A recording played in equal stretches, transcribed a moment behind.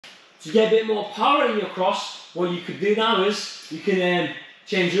To get a bit more power in your cross, what you could do now is you can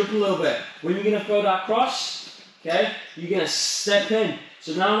change it up a little bit. When you're going to throw that cross, okay, you're going to step in.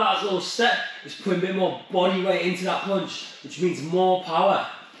 So now that little step is putting a bit more body weight into that punch, which means more power.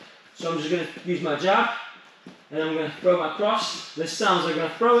 So I'm just going to use my jab, and I'm going to throw my cross. This sounds like I'm going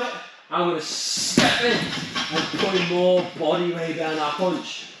to throw it. I'm going to step in and put more body weight behind that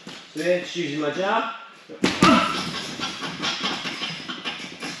punch. So here, just using my jab.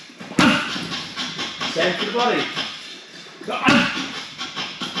 Same for the body.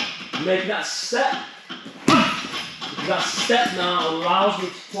 Making that step. Because that step now allows me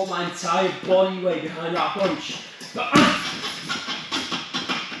to put my entire body weight behind that punch.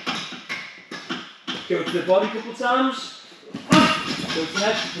 Go to the body a couple of times. Go to the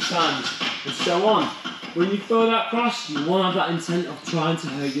head a couple of times. And so on. When you throw that cross, you want to have that intent of trying to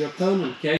hurt your opponent, okay?